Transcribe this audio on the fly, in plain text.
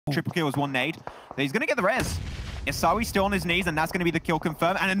Triple kill was one nade. But he's going to get the res. Isawi's still on his knees, and that's going to be the kill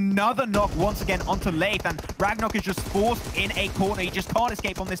confirmed. And another knock once again onto Leif, and Ragnarok is just forced in a corner. He just can't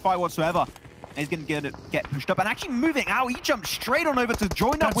escape from this fight whatsoever. And he's going to get pushed up and actually moving out. He jumped straight on over to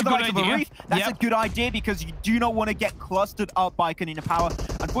join up with the likes of a Reef. That's a good idea because you do not want to get clustered up by Canina Power.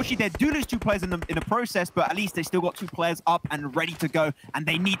 Unfortunately, they do lose 2 players in the process, but at least they still got 2 players up and ready to go, and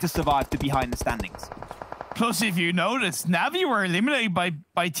they need to survive to be high in the standings. Plus, if you notice, Navi were eliminated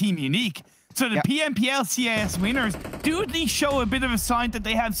by Team Unique. So the PMPL CIS winners do at least show a bit of a sign that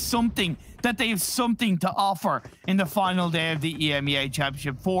they have something to offer in the final day of the EMEA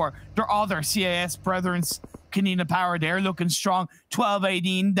Championship for their other CIS brethren. Canina Power, they're looking strong.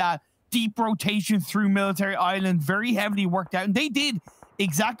 12-18, that deep rotation through Military Island, very heavily worked out. And they did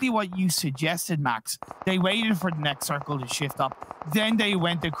exactly what you suggested, Max. They waited for the next circle to shift up. Then they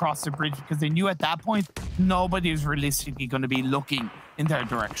went across the bridge because they knew at that point nobody was realistically going to be looking in their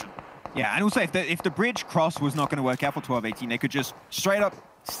direction. Yeah, and also if the bridge cross was not going to work out for 12-18, they could just straight up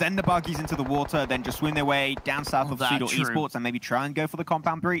send the buggies into the water, then just swim their way down south of Seed or Esports and maybe try and go for the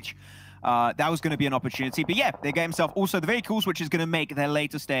compound breach. That was going to be an opportunity. But yeah, they get himself also the vehicles, which is going to make their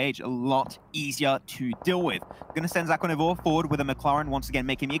later stage a lot easier to deal with. Going to send Zakonivore forward with a McLaren, once again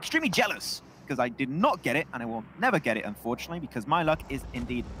making me extremely jealous because I did not get it, and I will never get it, unfortunately, because my luck is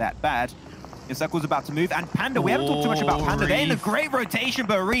indeed that bad. The circle's about to move, and Panda, we haven't talked too much about Panda. They're in a great rotation,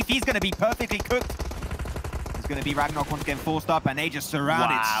 but Reef, he's going to be perfectly cooked. It's going to be Ragnarok once again forced up, and they just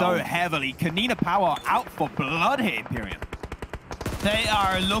surround it so heavily. Canina Power out for blood here, Imperium. They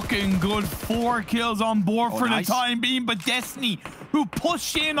are looking good. 4 kills on board for the time being, but Destiny, who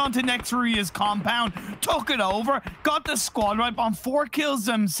pushed in onto Nexuria's compound, took it over, got the squad wipe on 4 kills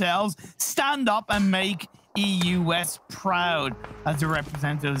themselves, stand up and make EUS proud as the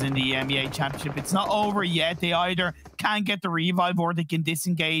representatives in the EMEA Championship. It's not over yet. They either can't get the revive or they can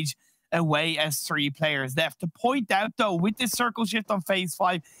disengage away as 3 players left. To point out, though, with this circle shift on phase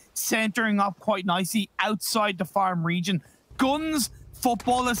 5, centering up quite nicely outside the farm region, Guns,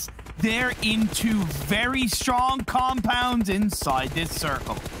 Footballists, they're into very strong compounds inside this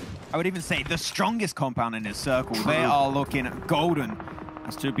circle. I would even say the strongest compound in this circle. They are looking golden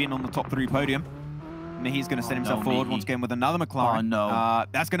as to being on the top 3 podium. He's going to send himself forward once again with another McLaren. Oh, no.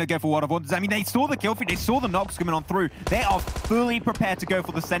 That's going to go for World of Wonders. I mean, they saw the kill feed. They saw the knocks coming on through. They are fully prepared to go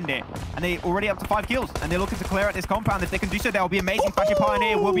for the send it. And they're already up to 5 kills. And they're looking to clear out this compound. If they can do so, that will be amazing. Fashion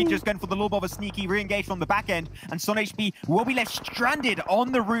Pioneer will be just going for the little bit of a sneaky re-engage from the back end. And Son HP will be left stranded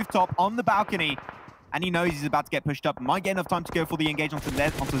on the rooftop, on the balcony. And he knows he's about to get pushed up. Might get enough time to go for the engage onto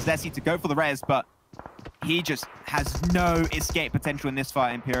Zessi to go for the res, but he just has no escape potential in this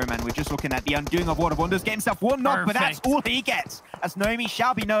fight, Imperium, and we're just looking at the undoing of World of Wonders. Get himself 1 knock, but that's all he gets, as Noemi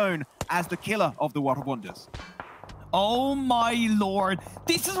shall be known as the killer of the World of Wonders. Oh my lord.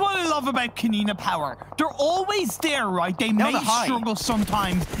 This is what I love about Canina Power. They're always there, right? They may struggle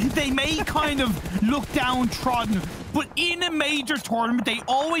sometimes. They may kind of look downtrodden, but in a major tournament, they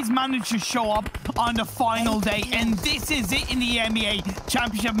always manage to show up on the final day. And this is it in the EMEA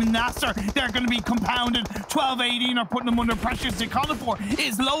Championship. Nasser, they're going to be compounded. 12-18 are putting them under pressure. Zakonivore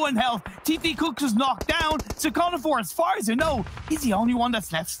is low in health. TT Cooks is knocked down. Zakonivore, as far as I know, is the only one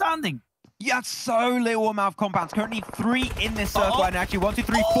that's left standing. Yeah, so little amount of compounds. Currently 3 in this circle, and actually 1, 2,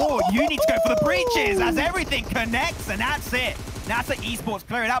 3, 4. You need to go for the breaches as everything connects, and that's it. NASA Esports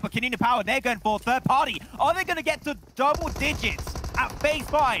clear it out, but Canina Power, they're going for third party. Are they going to get to double digits at phase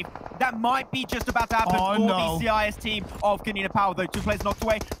 5? That might be just about to happen for the CIS team of Canina Power, though. 2 players knocked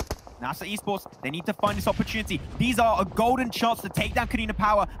away. NASA Esports, they need to find this opportunity. These are a golden chance to take down Canina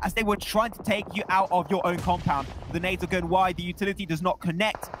Power as they were trying to take you out of your own compound. The nades are going wide, the utility does not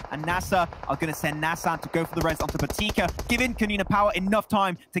connect, and NASA are going to send Nassan to go for the res onto Batika, giving Canina Power enough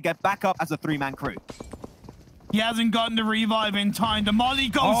time to get back up as a 3-man crew. He hasn't gotten the revive in time. The molly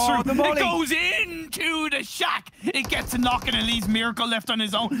goes through. The molly. It goes into the shack. It gets a knock and it leaves Miracle left on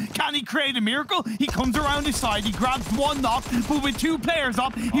his own. Can he create a miracle? He comes around his side. He grabs 1 knock, but with 2 players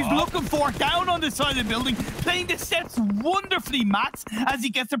up, he's looking for down on the side of the building, playing the steps wonderfully, Max, as he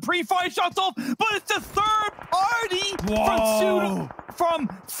gets the pre-fire shots off. But it's the third party from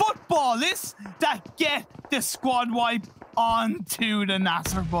Footballists that get the squad wipe onto the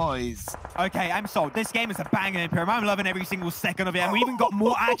Nasser boys. Okay, I'm sold. This game is a banger, Imperium. I'm loving every single second of it, and we even got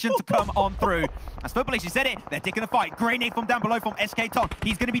more action to come on through. As Footballist, you said it, they're taking the fight. Great nade from down below from SK Top.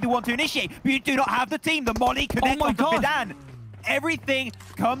 He's going to be the one to initiate, but you do not have the team. The molly connects on Vidan. Everything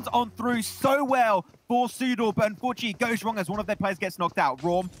comes on through so well for Sudor, but unfortunately it goes wrong as one of their players gets knocked out.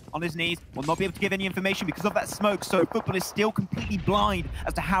 Rom on his knees will not be able to give any information because of that smoke, so Football is still completely blind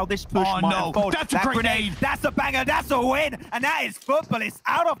as to how this push might unfold. That's a grenade. That's a banger, that's a win, and that is Football is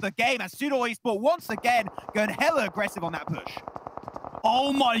out of the game as Sudor Esports once again going hella aggressive on that push.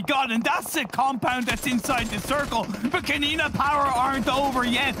 Oh my god, and that's the compound that's inside the circle. But Canina Power aren't over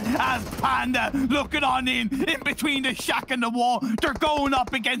yet as Panda looking on in between the shack and the wall. They're going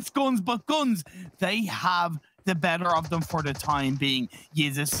up against Guns, but Guns, they have the better of them for the time being.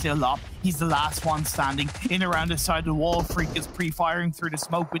 Yiz is still up. He's the last one standing in around the side of the wall. Freak is pre-firing through the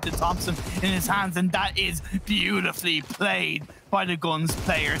smoke with the Thompson in his hands, and that is beautifully played by the Guns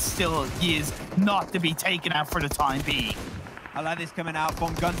players. Still, Yiz not to be taken out for the time being. I like this coming out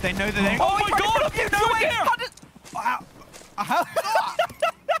from Guns. They know that they... Oh my god!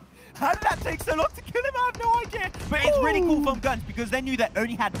 How did that take so long to kill him? I have no idea. But it's really cool from Guns because they knew that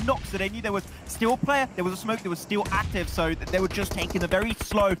only had knocks, so they knew there was still a player, there was a smoke, there was still active, so they were just taking a very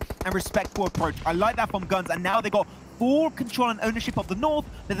slow and respectful approach. I like that from Guns, and now they got full control and ownership of the north.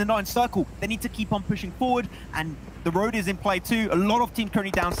 They're not in circle. They need to keep on pushing forward, and the road is in play too. A lot of teams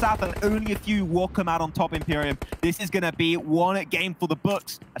currently down south, and only a few will come out on top, Imperium. This is going to be one game for the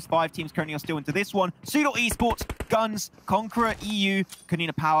books, as 5 teams currently are still into this one. Sudor Esports, Guns, Conqueror, EU,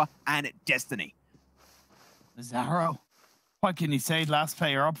 Canina Power, and Destiny. Zaro, what can you say? Last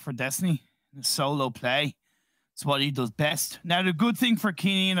player up for Destiny. The solo play. It's what he does best. Now, the good thing for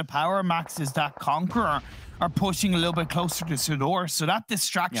Canina Power, Max, is that Conqueror are pushing a little bit closer to Sudor, so that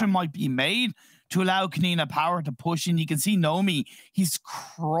distraction might be made to allow Canina Power to push in. You can see Nomi, he's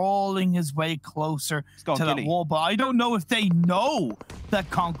crawling his way closer to that wall, but I don't know if they know that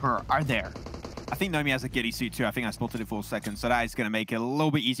Conqueror are there. I think Nomi has a giddy suit too. I think I spotted it for a second, so that is going to make it a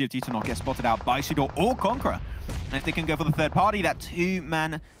little bit easier to not get spotted out by Sudor or Conqueror. And if they can go for the third party, that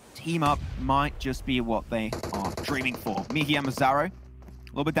 2-man team up might just be what they are dreaming for. Mihi and Mazzaro, a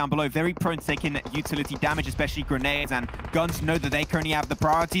little bit down below, very prone to taking utility damage, especially grenades, and Guns know that they currently have the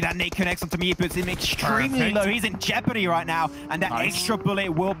priority. That nade connects onto Mihi, puts him extremely low. He's in jeopardy right now, and that extra bullet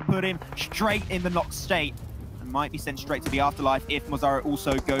will put him straight in the knock state. And might be sent straight to the afterlife if Mazzaro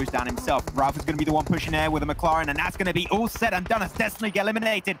also goes down himself. Ralph is going to be the one pushing there with a McLaren, and that's going to be all said and done as Destiny get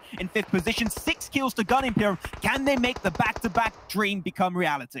eliminated in 5th position. 6 kills to Gun Imperium. Can they make the back-to-back dream become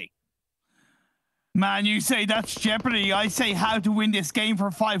reality? Man, you say that's jeopardy. I say how to win this game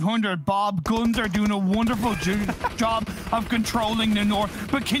for 500. Bob, Guns are doing a wonderful job of controlling the north,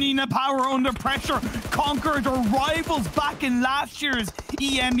 but Canina Power under pressure. Conquered their rivals back in last year's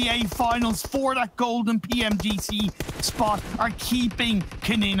EMEA finals for that golden PMGC spot are keeping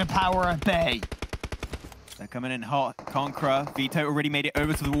Canina Power at bay. They're coming in hot. Conqueror, Vito already made it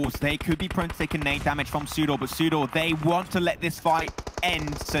over to the walls. They could be prone to taking nade damage from Sudor, but Sudor, they want to let this fight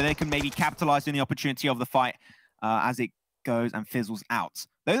end so they can maybe capitalize on the opportunity of the fight as it goes and fizzles out.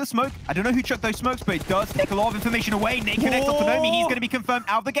 There's the smoke. I don't know who chucked those smokes, but it does take a lot of information away. Nade connects onto Nomi. He's going to be confirmed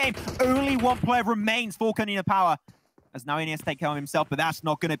out of the game. Only one player remains for Canina Power, as now he has to take care of himself, but that's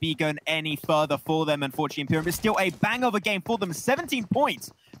not going to be going any further for them, unfortunately. Imperium is still a bang of a game for them. 17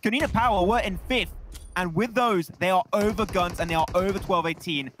 points. Canina Power were in 5th. And with those, they are over Guns and they are over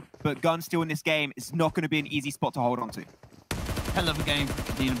 12-18. But Guns still in this game is not going to be an easy spot to hold on to. Hell of a game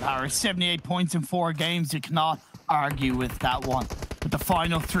for Canina Power. 78 points in 4 games. You cannot argue with that one. But the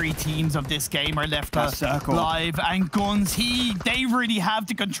final 3 teams of this game are left live. And Guns, they really have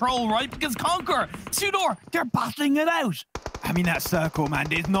the control, right? Because Conqueror, Sudor, they're battling it out. I mean, that circle, man,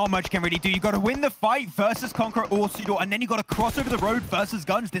 there's not much can really do. You got to win the fight versus Conqueror or Sudor, and then you got to cross over the road versus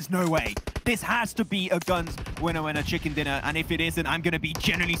Guns. There's no way. This has to be a Guns winner chicken dinner, and if it isn't, I'm going to be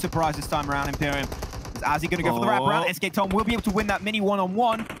genuinely surprised this time around, Imperium. As he's going to go for the wraparound, SK Tom will be able to win that mini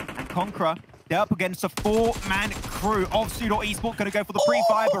one-on-one, and Conqueror, they're up against a 4-man crew of Sudor Esports, going to go for the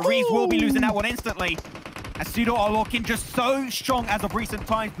pre-fire, but Reeves will be losing that one instantly. As Sudor are looking just so strong as of recent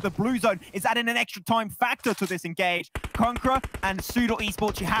times, but the blue zone is adding an extra time factor to this engage. Conqueror and Sudor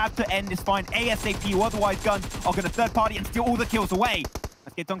Esports, you have to end this fight ASAP, or otherwise Guns are going to third party and steal all the kills away.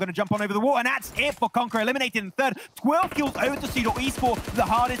 Skitton going to jump on over the wall, and that's it for Conqueror, eliminated in 3rd. 12 kills over to Sudor Esports. The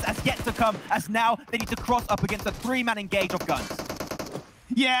hardest has yet to come, as now they need to cross up against a 3-man engage of Guns.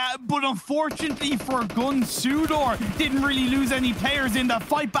 Yeah, but unfortunately for Guns, Sudor didn't really lose any players in the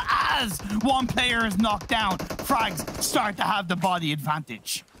fight, but as one player is knocked down, Frags start to have the body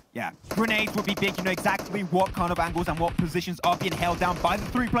advantage. Yeah, grenades will be big. You know exactly what kind of angles and what positions are being held down by the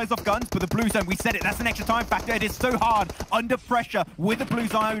 3 players of Guns. But the blue zone, we said it, that's an extra time factor. It is so hard under pressure with the blue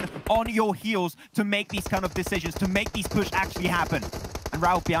zone on your heels to make these kind of decisions, to make these push actually happen. And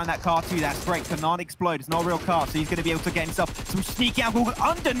Ralph behind that car too. That's great. Cannot explode. It's not a real car, so he's going to be able to get himself some sneaky angle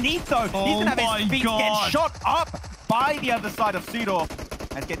underneath, though. He's going to have his feet get shot up by the other side of Sudor.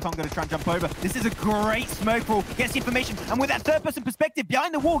 Let's get Tom going to try and jump over. This is a great smoke roll. Gets the information, and with that third-person perspective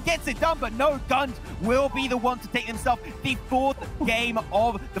behind the wall, gets it done, but no, Guns will be the one to take himself the 4th game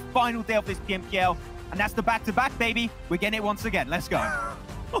of the final day of this PMPL. And that's the back-to-back, baby. We're getting it once again. Let's go.